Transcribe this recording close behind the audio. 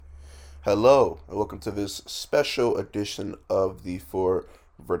Hello, and welcome to this special edition of the Four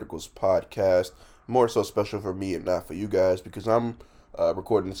Verticals podcast. More so special for me and not for you guys because I'm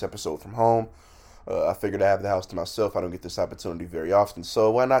recording this episode from home. I figured I have the house to myself. I don't get this opportunity very often, so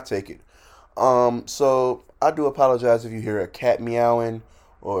why not take it? So I do apologize if you hear a cat meowing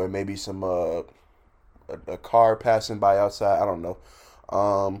or maybe some a car passing by outside. I don't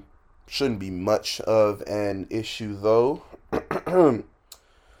know. Shouldn't be much of an issue though.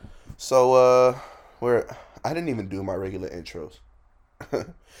 So, where I didn't even do my regular intros.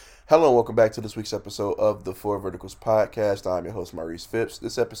 Hello and welcome back to this week's episode of the Four Verticals podcast. I'm your host, Maurice Phipps.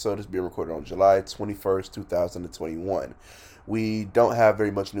 This episode is being recorded on July 21st, 2021. We don't have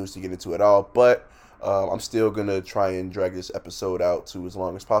very much news to get into at all, but I'm still going to try and drag this episode out to as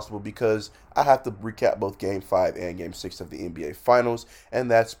long as possible because I have to recap both Game 5 and Game 6 of the NBA Finals,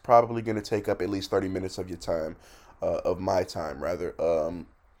 and that's probably going to take up at least 30 minutes of your time, of my time, rather.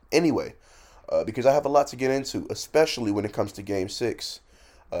 Anyway, because I have a lot to get into, especially when it comes to Game 6.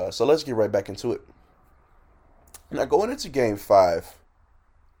 So let's get right back into it. Now, going into Game 5,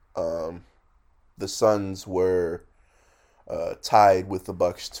 the Suns were tied with the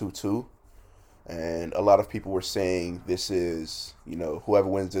Bucks 2-2. And a lot of people were saying this is, whoever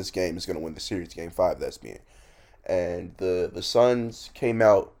wins this game is going to win the series, Game 5, that's being. And the Suns came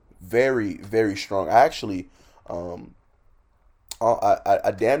out very, very strong.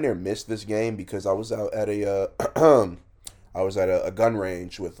 I damn near missed this game because I was out at a a gun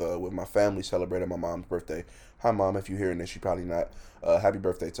range with my family celebrating my mom's birthday. Hi, Mom, if you're hearing this, you're probably not. Happy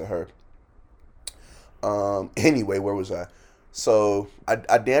birthday to her. Anyway, where was I? So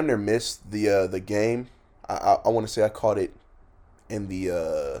I damn near missed the game. I want to say I caught it in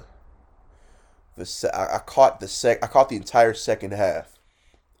I caught the entire second half,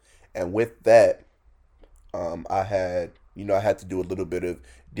 and with that, I had to do a little bit of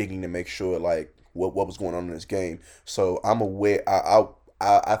digging to make sure like what was going on in this game. So I'm aware.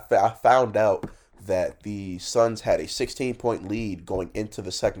 I found out that the Suns had a 16-point lead going into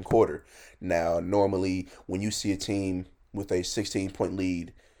the second quarter. Now, normally when you see a team with a 16-point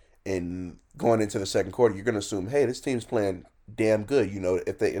lead and going into the second quarter, you're gonna assume, hey, this team's playing damn good.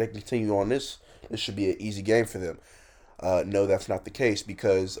 If they continue on this should be an easy game for them. No, that's not the case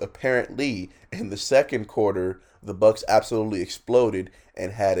because apparently in the second quarter, the Bucks absolutely exploded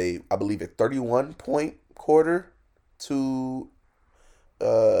and had I believe, a 31-point quarter to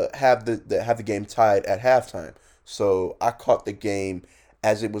have the game tied at halftime. So I caught the game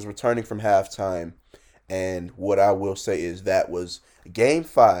as it was returning from halftime, and what I will say is that was Game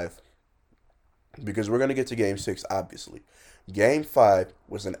 5, because we're gonna get to Game 6, obviously. Game 5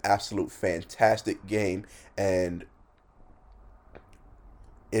 was an absolute fantastic game, and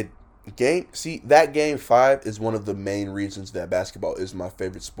that Game 5 is one of the main reasons that basketball is my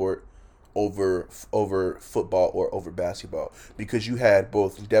favorite sport over football or over basketball, because you had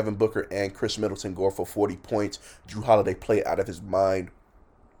both Devin Booker and Chris Middleton go for 40 points. Drew Holiday played out of his mind.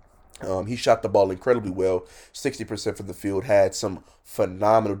 He shot the ball incredibly well, 60% from the field, had some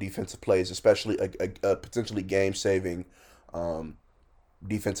phenomenal defensive plays, especially a potentially game-saving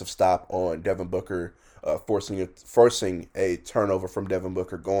defensive stop on Devin Booker, forcing a turnover from Devin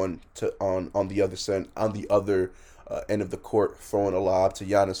Booker, going to on the other end of the court, throwing a lob to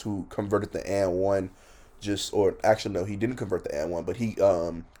Giannis, who converted the and one. He didn't convert the and one, but he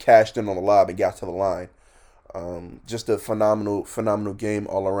cashed in on the lob and got to the line. Just a phenomenal game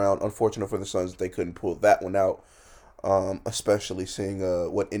all around. Unfortunate for the Suns that they couldn't pull that one out, especially seeing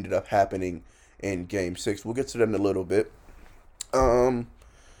what ended up happening in Game 6. We'll get to that in a little bit.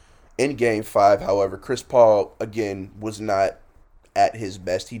 In Game 5, however, Chris Paul, again, was not at his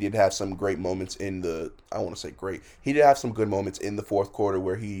best. He did have some great moments he did have some good moments in the fourth quarter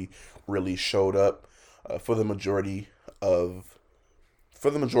where he really showed up for the majority of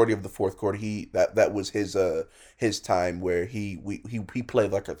the fourth quarter. That was his time where he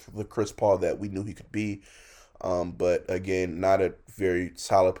played like the Chris Paul that we knew he could be. But again, not a very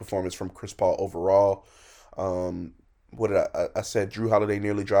solid performance from Chris Paul overall. What did I said? Drew Holiday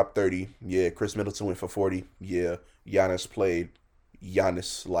nearly dropped 30. Yeah, Chris Middleton went for 40. Yeah, Giannis played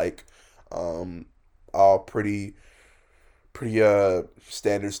Giannis-like. All pretty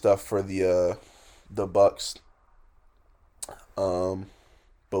standard stuff for the Bucks. But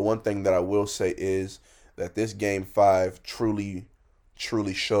one thing that I will say is that this Game 5 truly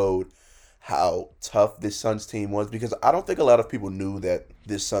showed how tough this Suns team was, because I don't think a lot of people knew that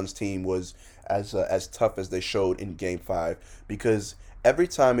this Suns team was as tough as they showed in Game 5, because every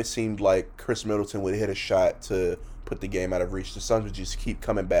time it seemed like Chris Middleton would hit a shot to put the game out of reach, the Suns would just keep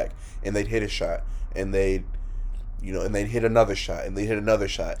coming back, and they'd hit a shot, and they'd hit another shot, and they'd hit another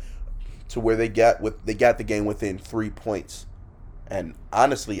shot. to where they got the game within 3 points. And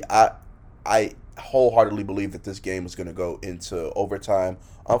honestly, I wholeheartedly believe that this game was going to go into overtime.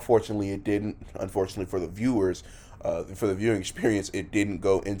 Unfortunately, it didn't. Unfortunately for the viewers, for the viewing experience, it didn't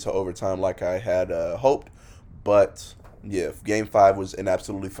go into overtime like I had hoped. But yeah, Game 5 was an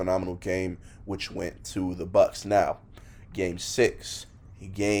absolutely phenomenal game, which went to the Bucks. Now, Game 6,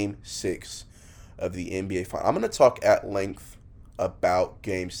 Game 6 of the NBA Final. I'm going to talk at length about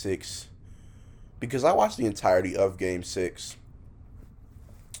Game 6 because I watched the entirety of Game 6.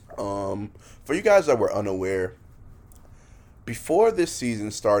 For you guys that were unaware, before this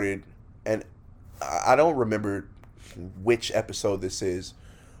season started, and I don't remember which episode this is,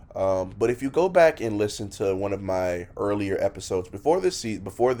 but if you go back and listen to one of my earlier episodes before this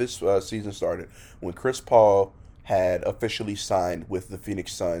season started, when Chris Paul had officially signed with the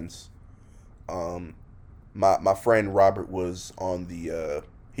Phoenix Suns, my friend Robert was on the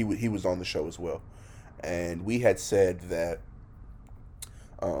he was on the show as well, and we had said that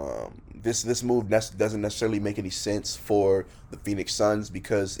this move doesn't necessarily make any sense for the Phoenix Suns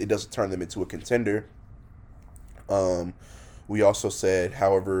because it doesn't turn them into a contender. We also said,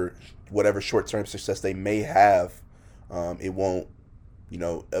 however, whatever short-term success they may have, it won't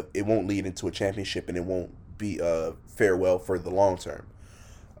lead into a championship, and it won't be farewell for the long term.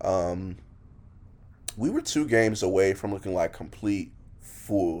 We were 2 games away from looking like complete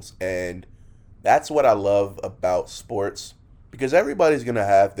fools, and that's what I love about sports, because everybody's gonna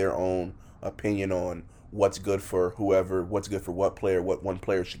have their own opinion on what's good for whoever, what's good for what player, what one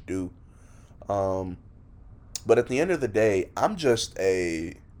player should do. But at the end of the day, I'm just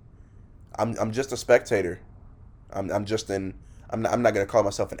a spectator. I'm not gonna call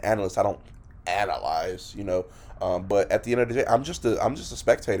myself an analyst. I don't analyze, But at the end of the day, I'm just a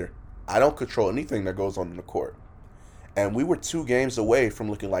spectator. I don't control anything that goes on in the court. And we were 2 games away from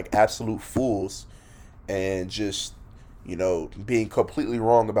looking like absolute fools, and just being completely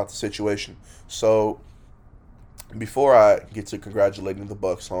wrong about the situation. So before I get to congratulating the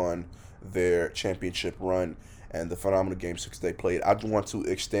Bucks on their championship run and the phenomenal Game 6 they played, I want to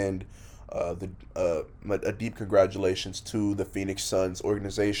extend a deep congratulations to the Phoenix Suns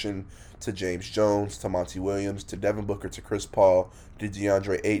organization, to James Jones, to Monty Williams, to Devin Booker, to Chris Paul, to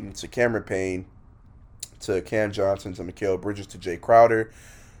DeAndre Ayton, to Cameron Payne, to Cam Johnson, to Mikal Bridges, to Jay Crowder,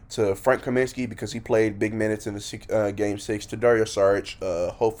 to Frank Kaminsky because he played big minutes in the Game 6, to Dario Saric.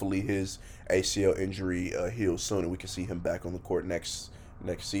 Hopefully his ACL injury heals soon and we can see him back on the court next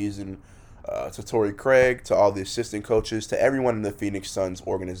season. To Torrey Craig, to all the assistant coaches, to everyone in the Phoenix Suns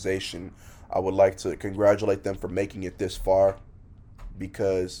organization, I would like to congratulate them for making it this far,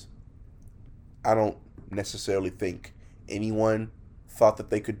 because I don't necessarily think anyone thought that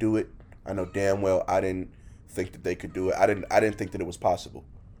they could do it. I know damn well I didn't think that they could do it. I didn't think that it was possible.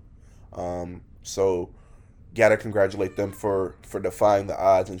 So gotta congratulate them for defying the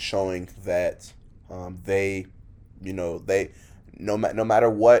odds and showing that they no matter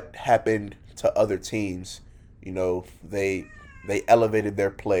what happened to other teams, they elevated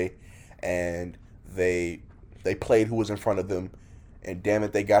their play, and they played who was in front of them, and damn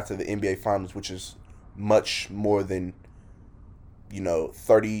it, they got to the NBA Finals, which is much more than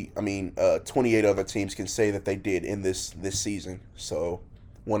 28 other teams can say that they did in this season. So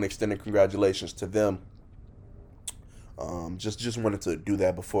want to extend congratulations to them. Just wanted to do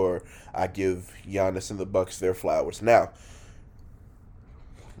that before I give Giannis and the Bucks their flowers. Now,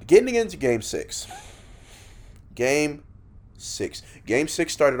 getting into Game 6. Game 6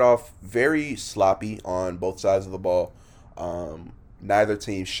 started off very sloppy on both sides of the ball. Neither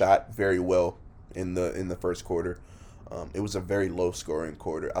team shot very well in the first quarter. It was a very low scoring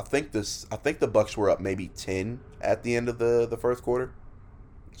quarter. I think the Bucks were up maybe 10 at the end of the first quarter.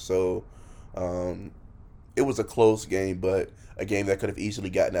 So it was a close game, but a game that could have easily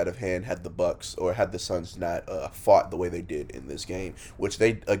gotten out of hand had the Bucks or had the Suns not fought the way they did in this game, which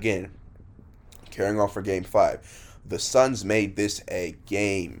they, again, carrying on for Game 5. The Suns made this a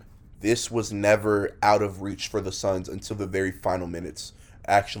game. This was never out of reach for the Suns until the very final minutes.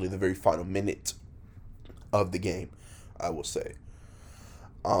 Actually, the very final minute of the game, I will say.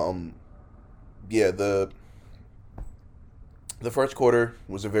 The first quarter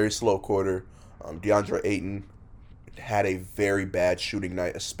was a very slow quarter. DeAndre Ayton had a very bad shooting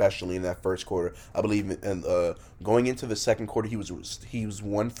night, especially in that first quarter. I believe, going into the second quarter, he was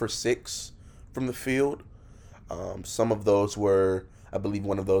 1 for 6 from the field. Some of those were, I believe,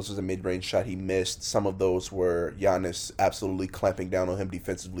 one of those was a mid-range shot he missed. Some of those were Giannis absolutely clamping down on him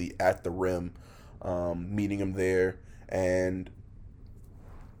defensively at the rim, meeting him there, and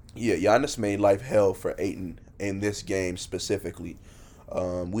yeah, Giannis made life hell for Ayton in this game specifically.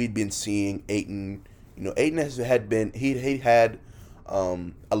 We'd been seeing Aiton. Aiton he had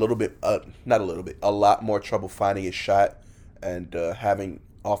a little bit, not a little bit, a lot more trouble finding his shot and having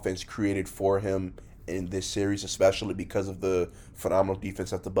offense created for him in this series, especially because of the phenomenal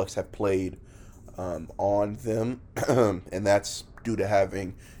defense that the Bucks have played on them, and that's due to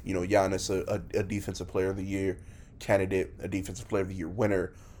having Giannis, a defensive player of the year candidate, a defensive player of the year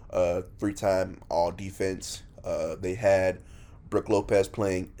winner, 3-time All Defense. They had Brook Lopez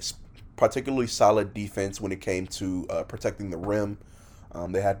playing particularly solid defense when it came to protecting the rim.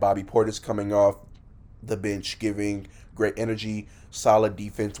 They had Bobby Portis coming off the bench, giving great energy, solid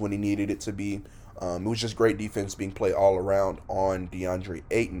defense when he needed it to be. It was just great defense being played all around on DeAndre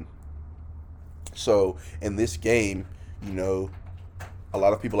Ayton. So in this game, a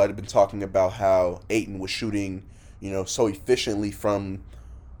lot of people had been talking about how Ayton was shooting, so efficiently from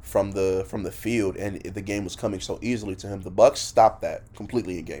the field, and the game was coming so easily to him. The Bucks stopped that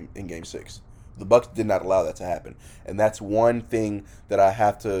completely in game 6. The Bucks did not allow that to happen, and that's one thing that I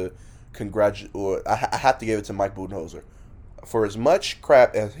have to congratulate, or I have to give it to Mike Budenholzer. For as much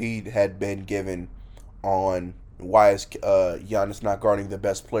crap as he had been given on why is Giannis not guarding the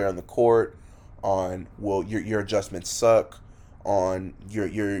best player on the court, on your adjustments suck, on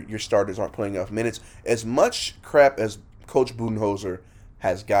your starters aren't playing enough minutes, as much crap as Coach Budenholzer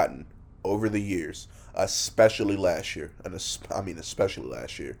has gotten over the years, especially last year,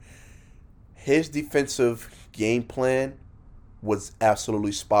 his defensive game plan was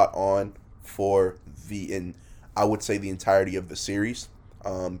absolutely spot on for I would say the entirety of the series.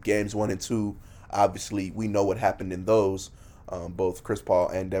 Games 1 and 2, obviously we know what happened in those. Both Chris Paul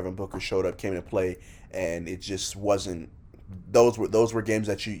and Devin Booker came into play, and it just wasn't. Those were games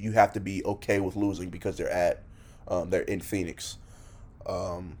that you have to be okay with losing because they're in Phoenix.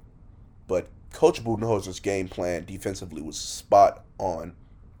 But Coach Budenholzer's game plan defensively was spot on,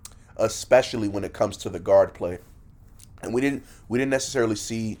 especially when it comes to the guard play. And we didn't necessarily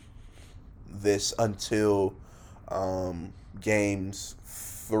see this until games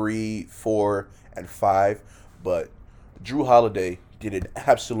 3, 4, and 5. But Drew Holiday did an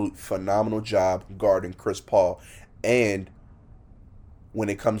absolute phenomenal job guarding Chris Paul. And when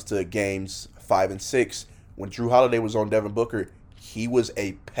it comes to games 5 and 6, when Drew Holiday was on Devin Booker, he was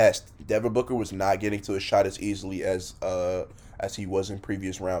a pest. Devin Booker was not getting to a shot as easily as he was in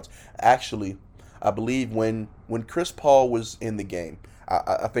previous rounds. Actually, I believe when Chris Paul was in the game,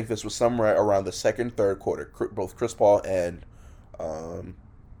 I think this was somewhere around the second, third quarter. Both Chris Paul and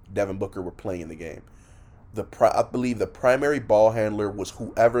Devin Booker were playing in the game. I believe the primary ball handler was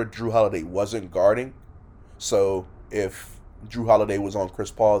whoever Drew Holiday wasn't guarding. So if Drew Holiday was on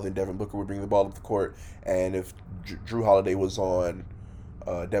Chris Paul, then Devin Booker would bring the ball up the court. And if Drew Holiday was on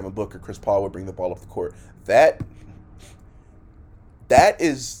Devin Booker, Chris Paul would bring the ball up the court. That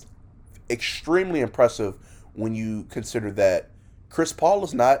is extremely impressive when you consider that Chris Paul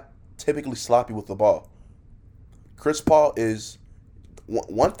is not typically sloppy with the ball. Chris Paul is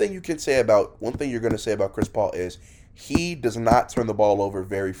one thing you're going to say about Chris Paul is he does not turn the ball over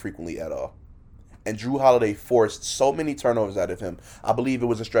very frequently at all. And Drew Holiday forced so many turnovers out of him. I believe it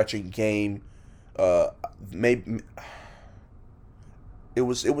was a stretching game. Maybe it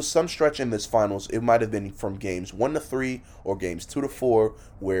was some stretch in this finals. It might have been from games 1 to 3 or games 2 to 4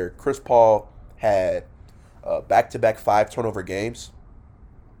 where Chris Paul had back-to-back 5 turnover games.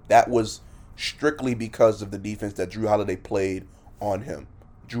 That was strictly because of the defense that Drew Holiday played on him.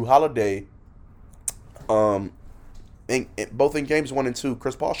 Drew Holiday, both in games 1 and 2,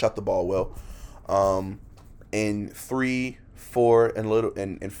 Chris Paul shot the ball well. In 3, 4,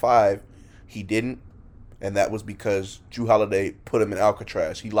 and 5, he didn't, and that was because Drew Holiday put him in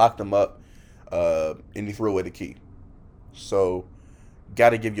Alcatraz. He locked him up, and he threw away the key. So,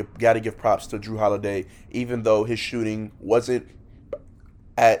 gotta give props to Drew Holiday, even though his shooting wasn't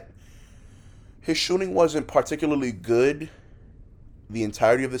particularly good the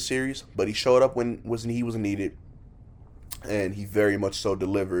entirety of the series, but he showed up when he was needed, and he very much so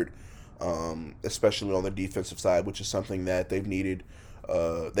delivered. Especially on the defensive side, which is something that they've needed.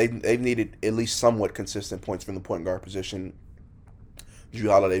 They've needed at least somewhat consistent points from the point guard position. Drew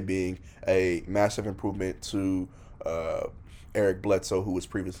Holiday being a massive improvement to Eric Bledsoe, who was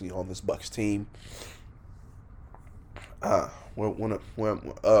previously on this Bucks team. Where am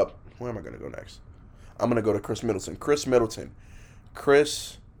I going to go next? I'm going to go to Chris Middleton. Chris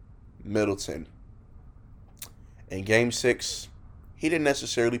Middleton. In Game 6, he didn't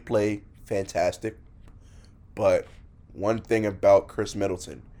necessarily play fantastic, but one thing about Chris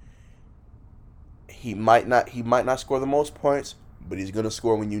Middleton, he might not score the most points, but he's going to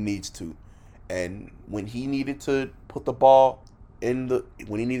score when you needs to. And when he needed to put the ball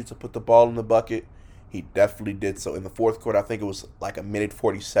when he needed to put the ball in the bucket, he definitely did so. In the fourth quarter, I think it was like a minute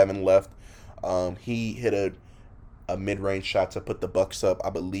 47 left. He hit a mid range shot to put the Bucks up, I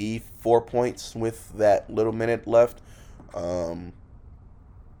believe, 4 points with that little minute left. Um,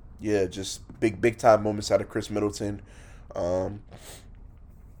 yeah, just big time moments out of Chris Middleton. Um,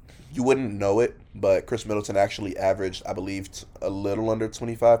 you wouldn't know it, but Chris Middleton actually averaged, I believe, a little under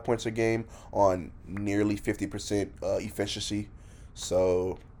 25 points a game on nearly 50% efficiency.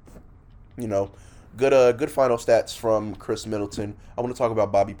 So, you know, good final stats from Chris Middleton. I want to talk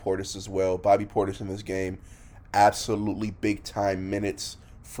about Bobby Portis as well. Bobby Portis in this game, absolutely big time minutes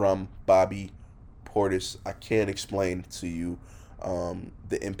from Bobby Portis. I can't explain to you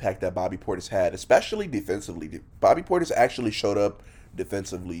the impact that Bobby Portis had, especially defensively. Bobby Portis actually showed up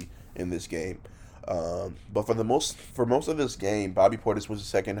defensively in this game. But for most of this game, Bobby Portis was the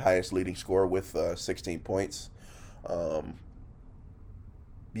second highest leading scorer with 16 points. Um,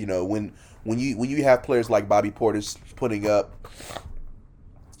 when you have players like Bobby Portis putting up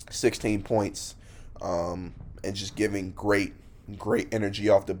 16 points, and just giving great energy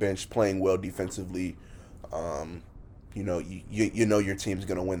off the bench, playing well defensively, you know your team's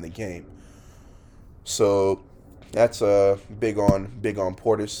gonna win the game. So that's big on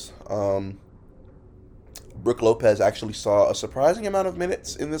Portis. Brook Lopez actually saw a surprising amount of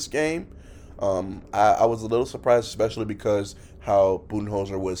minutes in this game. I was a little surprised, especially because how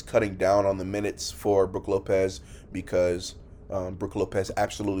Budenholzer was cutting down on the minutes for Brook Lopez, because Brook Lopez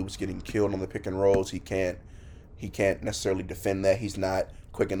absolutely was getting killed on the pick and rolls. He can't necessarily defend that. He's not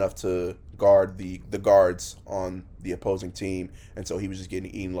quick enough to guard the guards on the opposing team, and so he was just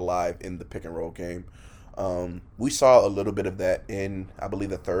getting eaten alive in the pick and roll game. We saw a little bit of that in, I believe,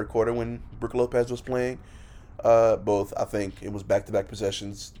 the third quarter when Brook Lopez was playing. Both, I think it was back-to-back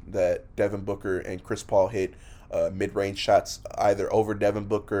possessions that Devin Booker and Chris Paul hit mid-range shots, either over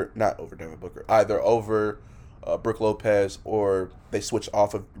Brook Lopez, or they switched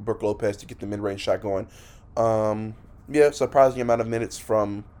off of Brook Lopez to get the mid-range shot going. Surprising amount of minutes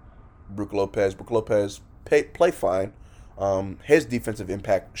from Brook Lopez. Brook Lopez played fine. His defensive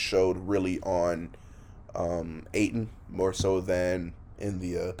impact showed really on Ayton more so than in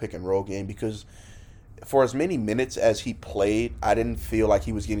the pick and roll game, because for as many minutes as he played, I didn't feel like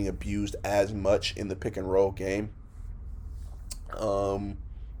he was getting abused as much in the pick and roll game. Solid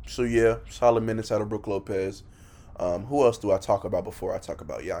minutes out of Brook Lopez. Who else do I talk about before I talk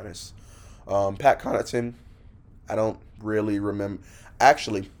about Giannis? Pat Connaughton, I don't really remember.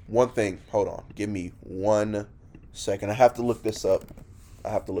 Actually, one thing, hold on. Give me 1 second. I have to look this up.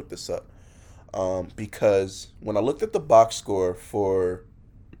 Because when I looked at the box score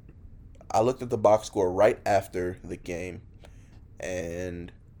right after the game,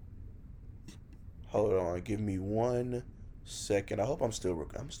 and hold on, give me 1 second. I hope I'm still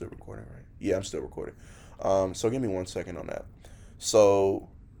recording, right? Yeah, I'm still recording. So give me 1 second on that. So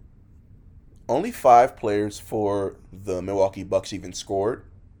only 5 players for the Milwaukee Bucks even scored.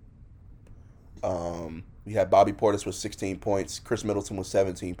 We had Bobby Portis with 16 points, Chris Middleton with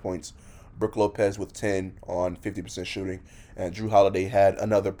 17 points, Brook Lopez with 10 on 50% shooting, and Drew Holiday had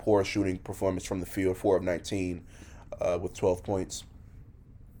another poor shooting performance from the field, 4 of 19, with 12 points.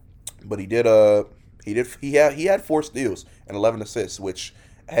 But he had 4 steals and 11 assists, which,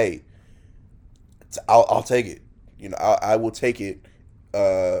 hey, I'll take it. I will take it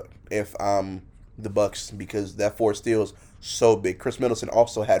if I'm the Bucks, because that 4 steals so big. Chris Middleton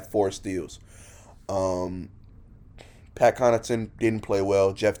also had 4 steals. Pat Connaughton didn't play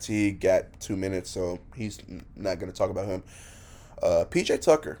well. Jeff Teague got 2 minutes, so he's not going to talk about him. PJ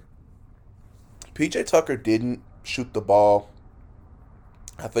Tucker didn't shoot the ball,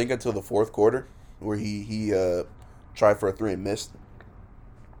 I think, until the fourth quarter, where he tried for a 3 and missed.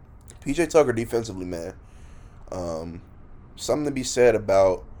 PJ Tucker defensively, man, something to be said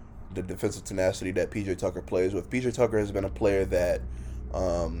about the defensive tenacity that PJ Tucker plays with. PJ Tucker has been a player that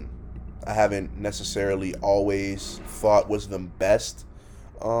I haven't necessarily always thought was the best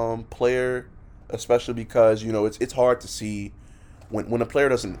player, especially because, it's hard to see when a player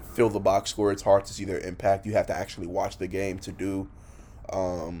doesn't fill the box score. It's hard to see their impact. You have to actually watch the game to do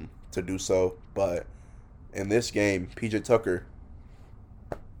so. But in this game, PJ Tucker,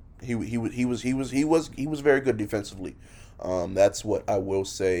 he was very good defensively. That's what I will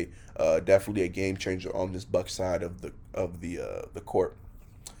say. Definitely a game changer on this Bucks side of the court.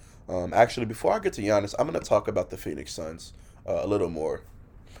 Actually, before I get to Giannis, I'm going to talk about the Phoenix Suns a little more.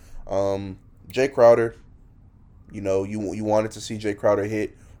 Jay Crowder, you wanted to see Jay Crowder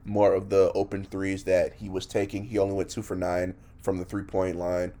hit more of the open threes that he was taking. He only went 2 for 9 from the 3-point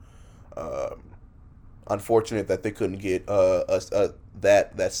line. unfortunate that they couldn't get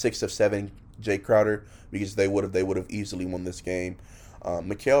that 6 of 7 Jay Crowder, because they would have easily won this game.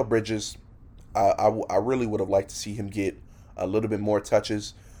 Mikal Bridges, I really would have liked to see him get a little bit more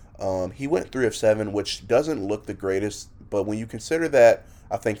touches. He went 3 of 7, which doesn't look the greatest, but when you consider that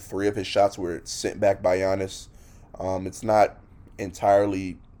I think 3 of his shots were sent back by Giannis, it's not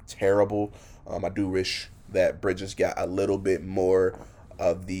entirely terrible. I do wish that Bridges got a little bit more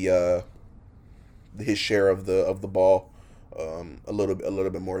of the his share of the ball, a little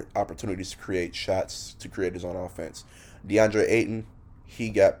bit more opportunities to create shots, to create his own offense. DeAndre Ayton, he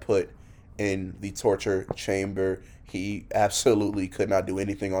got put in the torture chamber. He absolutely could not do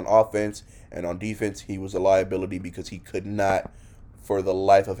anything on offense, and on defense he was a liability because he could not, for the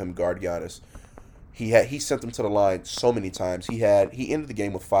life of him, guard Giannis. He sent them to the line so many times. He ended the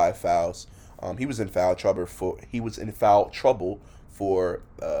game with 5 fouls. He was in foul trouble for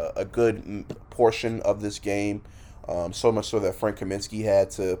a good portion of this game. So much so that Frank Kaminsky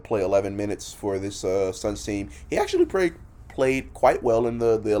had to play 11 minutes for this Suns team. He actually played quite well in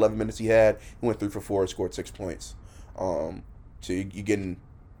the 11 minutes he had. He went 3 for 4, scored 6 points. So you're getting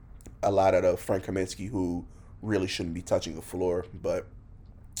a lot out of Frank Kaminsky, who really shouldn't be touching the floor, but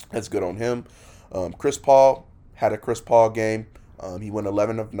that's good on him. Chris Paul had a Chris Paul game. He went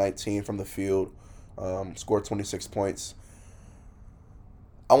 11 of 19 from the field, scored 26 points.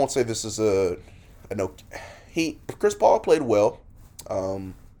 I won't say this is a no. Chris Paul played well,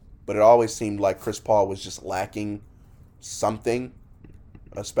 but it always seemed like Chris Paul was just lacking something,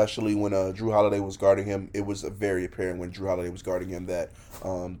 especially when Drew Holiday was guarding him. It was very apparent when Drew Holiday was guarding him that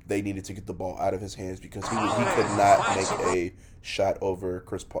they needed to get the ball out of his hands, because he could not make a shot over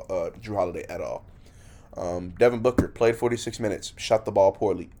Drew Holiday at all. Devin Booker played 46 minutes, shot the ball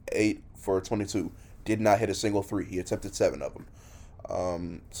poorly, 8 for 22, did not hit a single three. He attempted 7 of them.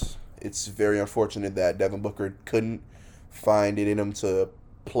 It's very unfortunate that Devin Booker couldn't find it in him to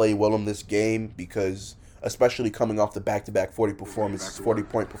play well in this game, because especially coming off the back-to-back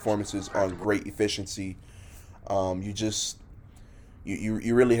 40-point performances on great efficiency,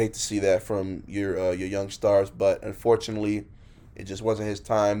 you really hate to see that from your young stars. But unfortunately, it just wasn't his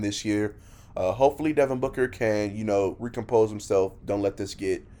time this year. Hopefully Devin Booker can, recompose himself. Don't let this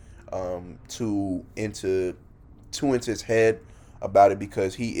get too into his head about it,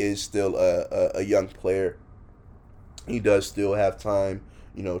 because he is still a young player. He does still have time,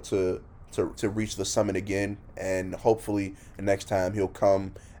 to reach the summit again, and hopefully the next time he'll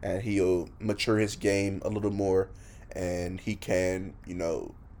come and he'll mature his game a little more, and he can,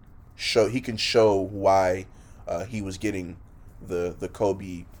 show why he was getting the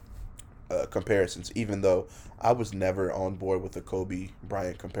Kobe comparisons, even though I was never on board with the Kobe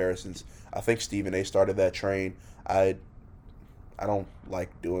Bryant comparisons. I think Stephen A started that train. I don't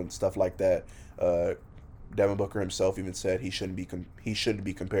like doing stuff like that. Devin Booker himself even said he shouldn't be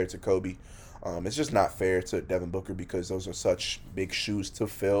compared to Kobe. It's just not fair to Devin Booker, because those are such big shoes to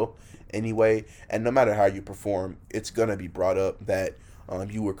fill anyway. And no matter how you perform, it's gonna be brought up that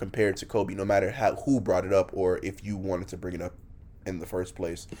you were compared to Kobe, no matter who brought it up or if you wanted to bring it up in the first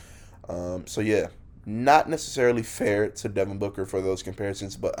place. So yeah, not necessarily fair to Devin Booker for those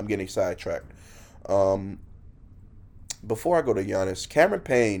comparisons, but I'm getting sidetracked. Before I go to Giannis, Cameron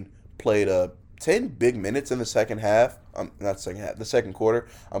Payne played 10 big minutes in the second half. The second quarter.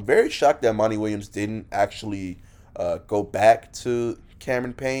 I'm very shocked that Monty Williams didn't actually go back to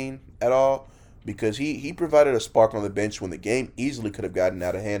Cameron Payne at all, because he provided a spark on the bench when the game easily could have gotten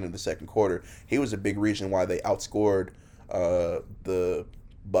out of hand in the second quarter. He was a big reason why they outscored the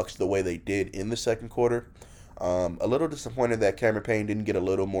Bucks the way they did in the second quarter. A little disappointed that Cameron Payne didn't get a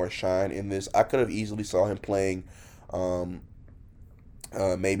little more shine in this. I could have easily saw him playing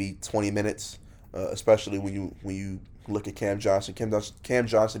maybe 20 minutes, especially when you look at Cam Johnson. Cam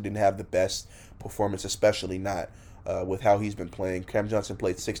Johnson didn't have the best performance, especially not with how he's been playing. Cam Johnson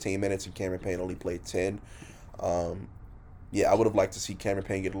played 16 minutes and Cameron Payne only played 10. I would have liked to see Cameron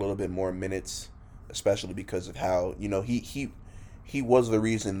Payne get a little bit more minutes, especially because of how he was the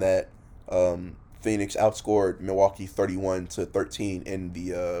reason that Phoenix outscored Milwaukee 31-13 in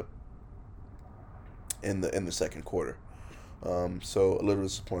the second quarter. So a little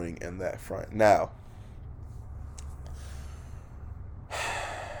disappointing in that front. Now,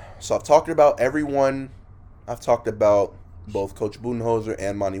 so I've talked about everyone. I've talked about both Coach Budenholzer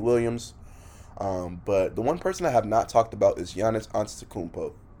and Monty Williams. But the one person I have not talked about is Giannis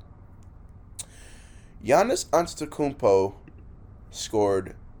Antetokounmpo. Giannis Antetokounmpo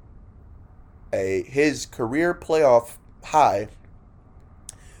scored his career playoff high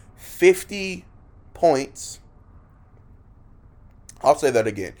 50 points I'll say that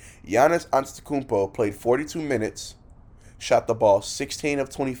again. Giannis Antetokounmpo played 42 minutes, shot the ball 16 of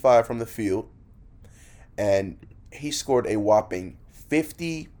 25 from the field, and he scored a whopping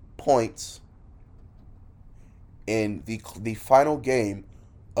 50 points in the final game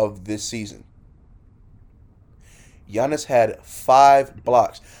of this season. Giannis had 5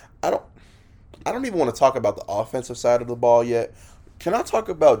 blocks. I don't I don't even want to talk about the offensive side of the ball yet. Can I talk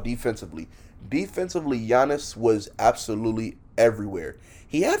about defensively? Defensively, Giannis was absolutely everywhere.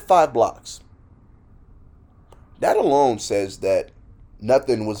 He had 5 blocks. That alone says that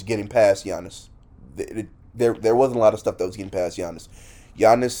nothing was getting past Giannis. There wasn't a lot of stuff that was getting past Giannis.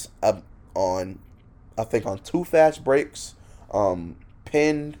 Giannis on I think on 2 fast breaks,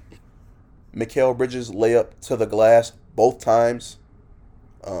 pinned Mikal Bridges layup to the glass both times.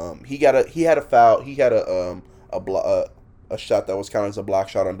 He had a foul. He had a shot that was counted as a block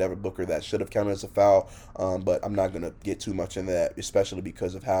shot on Devin Booker that should have counted as a foul. But I'm not gonna get too much in that, especially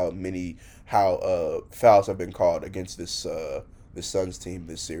because of how fouls have been called against this Suns team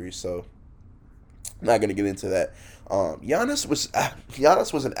this series. So I'm not gonna get into that. Giannis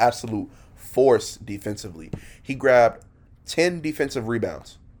was an absolute force defensively. He grabbed 10 defensive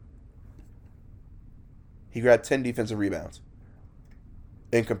rebounds. In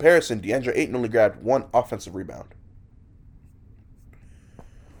comparison, DeAndre Ayton only grabbed 1 offensive rebound.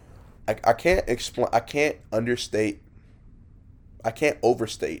 I can't explain. I can't overstate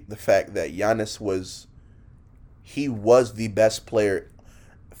the fact that Giannis was the best player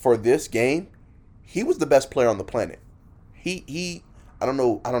for this game. He was the best player on the planet. I don't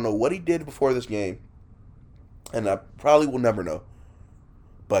know what he did before this game, and I probably will never know.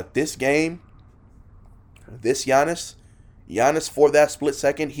 But this game, this Giannis for that split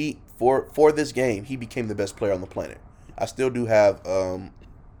second, for this game, he became the best player on the planet. I still do have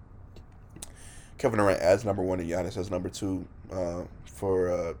Kevin Durant as number 1 and Giannis as number 2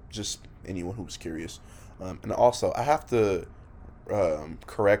 for just anyone who's curious. And also, I have to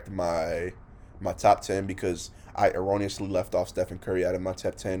correct my top 10 because I erroneously left off Stephen Curry out of my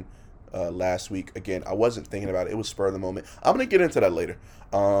top 10 last week. Again, I wasn't thinking about it. It was spur of the moment. I'm going to get into that later.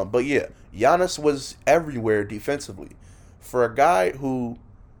 But yeah, Giannis was everywhere defensively. For a guy who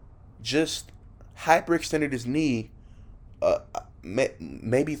just hyperextended his knee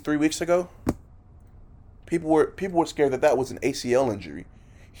maybe 3 weeks ago, people were scared that was an ACL injury.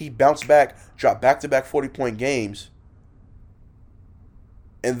 He bounced back, dropped back-to-back 40-point games,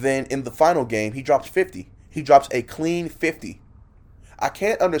 and then in the final game, he drops 50. He drops a clean 50. I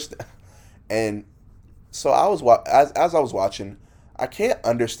can't understand. And so as I was watching, I can't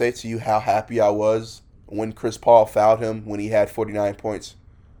understate to you how happy I was when Chris Paul fouled him when he had 49 points,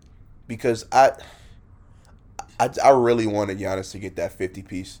 because I really wanted Giannis to get that 50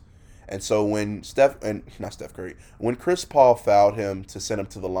 piece. And so when when Chris Paul fouled him to send him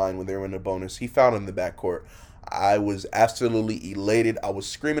to the line when they were in the bonus, he fouled him in the backcourt. I was absolutely elated. I was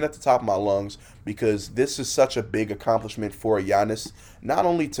screaming at the top of my lungs because this is such a big accomplishment for Giannis. Not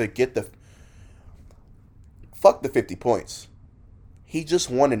only to get the 50 points, he just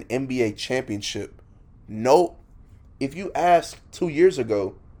won an NBA championship. No, if you asked 2 years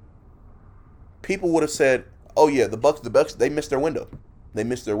ago, people would have said, "Oh yeah, the Bucks, they missed their window. They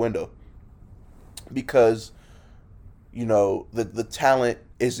missed their window." Because, the talent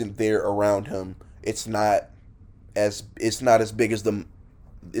isn't there around him. It's not as big as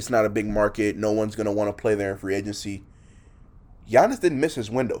it's not a big market. No one's going to want to play there in free agency. Giannis didn't miss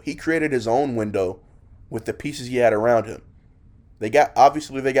his window. He created his own window with the pieces he had around him. They got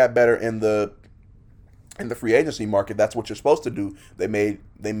better in the free agency market. That's what you're supposed to do. They made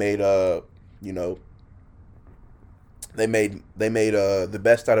the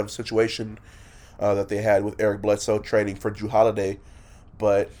best out of a situation that they had with Eric Bledsoe trading for Jrue Holiday.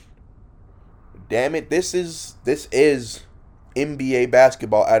 But damn it, this is NBA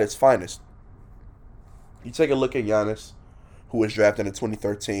basketball at its finest. You take a look at Giannis, who was drafted in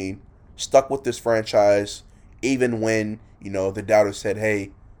 2013, stuck with this franchise, even when the doubters said,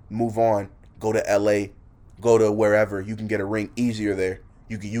 "Hey, move on, go to LA, go to wherever you can get a ring easier there.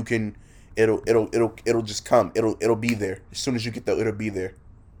 You can." It'll just come. It'll be there. As soon as you get there, it'll be there.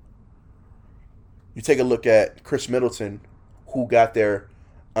 You take a look at Chris Middleton, who got there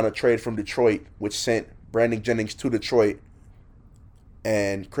on a trade from Detroit, which sent Brandon Jennings to Detroit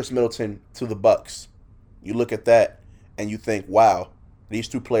and Chris Middleton to the Bucks. You look at that and you think, wow, these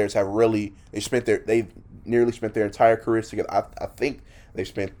two players have they've nearly spent their entire careers together. I think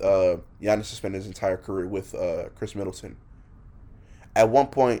Giannis has spent his entire career with Chris Middleton. At one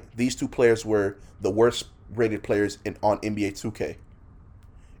point, these two players were the worst rated players on NBA 2K.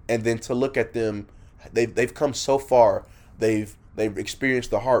 And then to look at them, they've come so far. They've They've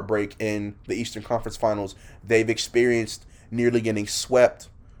experienced the heartbreak in the Eastern Conference Finals. They've experienced nearly getting swept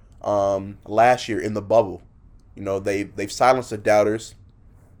last year in the bubble. They've silenced the doubters.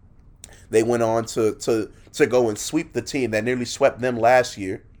 They went on to go and sweep the team that nearly swept them last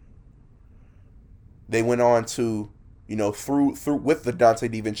year. They went on to, through with the Dante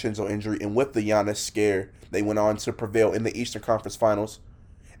DiVincenzo injury and with the Giannis scare, they went on to prevail in the Eastern Conference Finals.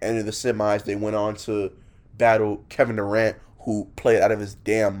 And in the semis, they went on to battle Kevin Durant, who played out of his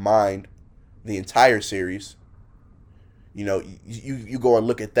damn mind the entire series. You go and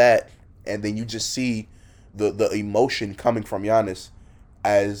look at that, and then you just see the emotion coming from Giannis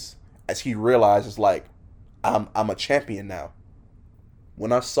as he realizes, like, I'm a champion now.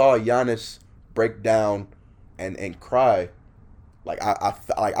 When I saw Giannis break down and cry, like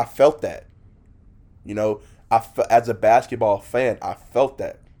I felt that. As a basketball fan, I felt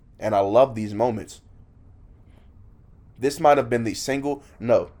that, and I love these moments. This might have been the single.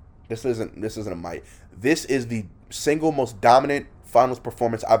 No, this isn't a might. This is the single most dominant finals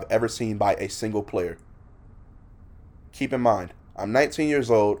performance I've ever seen by a single player. Keep in mind, I'm 19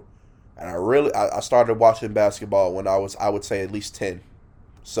 years old, and I started watching basketball when I would say at least 10.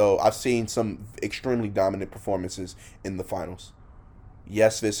 So I've seen some extremely dominant performances in the finals.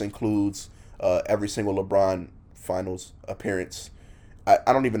 Yes, this includes every single LeBron finals appearance. I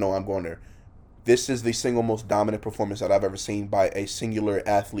don't even know why I'm going there. This is the single most dominant performance that I've ever seen by a singular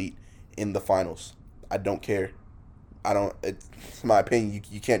athlete in the finals. I don't care. It's my opinion.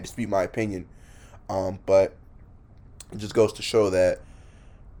 You can't dispute my opinion. But it just goes to show that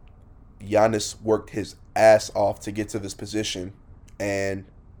Giannis worked his ass off to get to this position. And,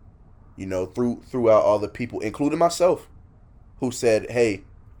 throughout all the people, including myself, who said, hey,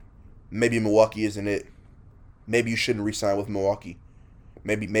 maybe Milwaukee isn't it. Maybe you shouldn't re-sign with Milwaukee.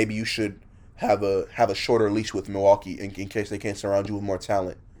 Maybe you should have a shorter leash with Milwaukee in case they can't surround you with more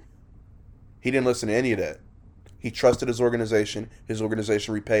talent. He didn't listen to any of that. He trusted his organization. His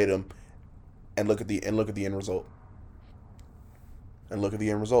organization repaid him, and look at the end result.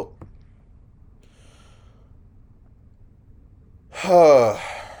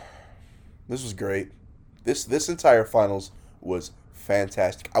 This was great. This entire finals was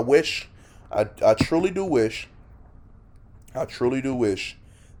fantastic. I truly do wish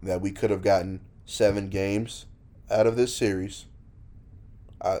that we could have gotten 7 games out of this series.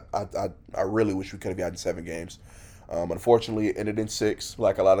 I really wish we could have gotten 7 games. Unfortunately, it ended in 6,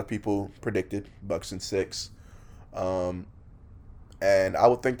 like a lot of people predicted. Bucks in 6. And I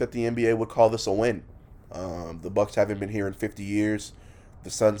would think that the NBA would call this a win. The Bucks haven't been here in 50 years. The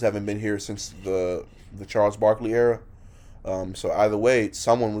Suns haven't been here since the Charles Barkley era. So either way,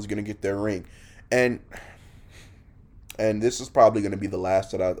 someone was going to get their ring. And this is probably going to be the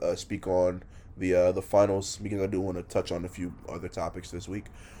last that I speak on the finals, because I do want to touch on a few other topics this week.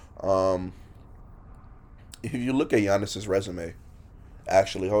 If you look at Giannis's resume,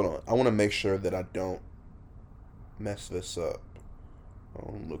 actually, hold on. I want to make sure that I don't mess this up. I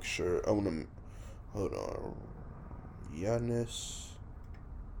want to look sure. Hold on. Giannis.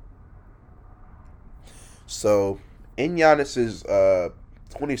 So, in Giannis's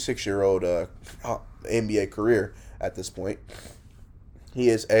 26-year-old NBA career at this point, he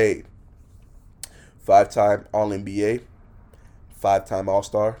is a 5-time All-NBA, 5-time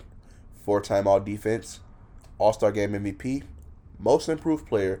All-Star, 4-time All-Defense, All-Star Game MVP, Most Improved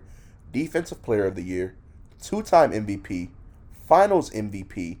Player, Defensive Player of the Year, 2-time MVP, Finals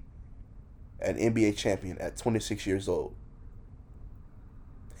MVP, and NBA champion at 26 years old.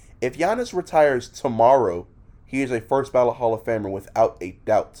 If Giannis retires tomorrow, he is a first ballot Hall of Famer without a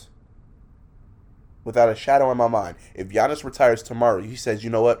doubt. Without a shadow in my mind. If Giannis retires tomorrow, he says,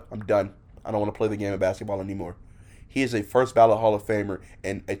 you know what, I'm done. I don't want to play the game of basketball anymore. He is a first ballot Hall of Famer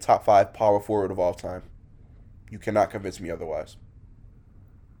and a top 5 power forward of all time. You cannot convince me otherwise.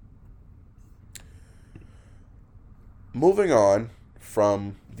 Moving on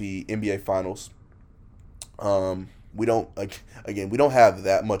from the NBA Finals, we don't have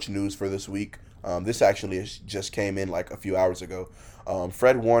that much news for this week. This actually just came in like a few hours ago.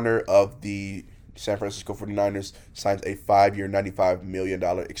 Fred Warner of the San Francisco 49ers signs a 5-year, $95 million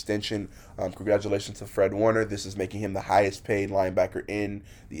extension. Congratulations to Fred Warner. This is making him the highest paid linebacker in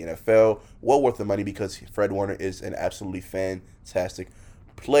the NFL. Well worth the money, because Fred Warner is an absolutely fantastic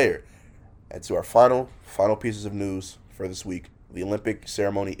player. And to our final pieces of news for this week. The Olympic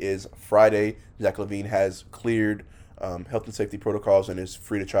ceremony is Friday. Zach LaVine has cleared health and safety protocols and is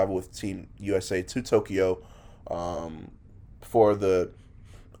free to travel with Team USA to Tokyo for the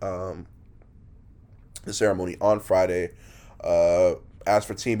ceremony on Friday. As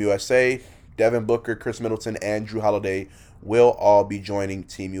for Team USA, Devin Booker, Chris Middleton, and Drew Holiday will all be joining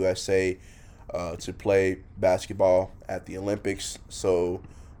Team USA to play basketball at the Olympics. So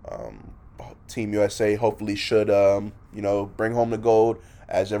um, Team USA hopefully should bring home the gold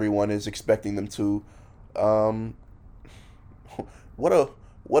as everyone is expecting them to. Um, what a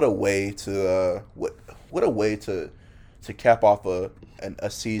what a way to what a way to cap off a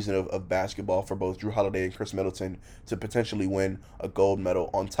season of basketball for both Drew Holiday and Chris Middleton to potentially win a gold medal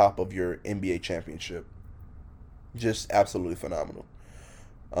on top of your NBA championship. Just absolutely phenomenal.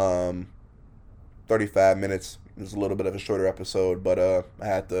 Um, 35 minutes is a little bit of a shorter episode, but I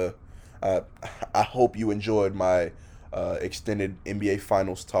had to. Uh, I hope you enjoyed my extended NBA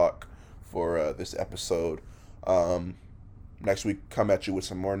Finals talk for this episode. Um, Next week, come at you with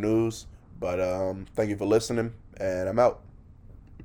some more news. But thank you for listening, and I'm out.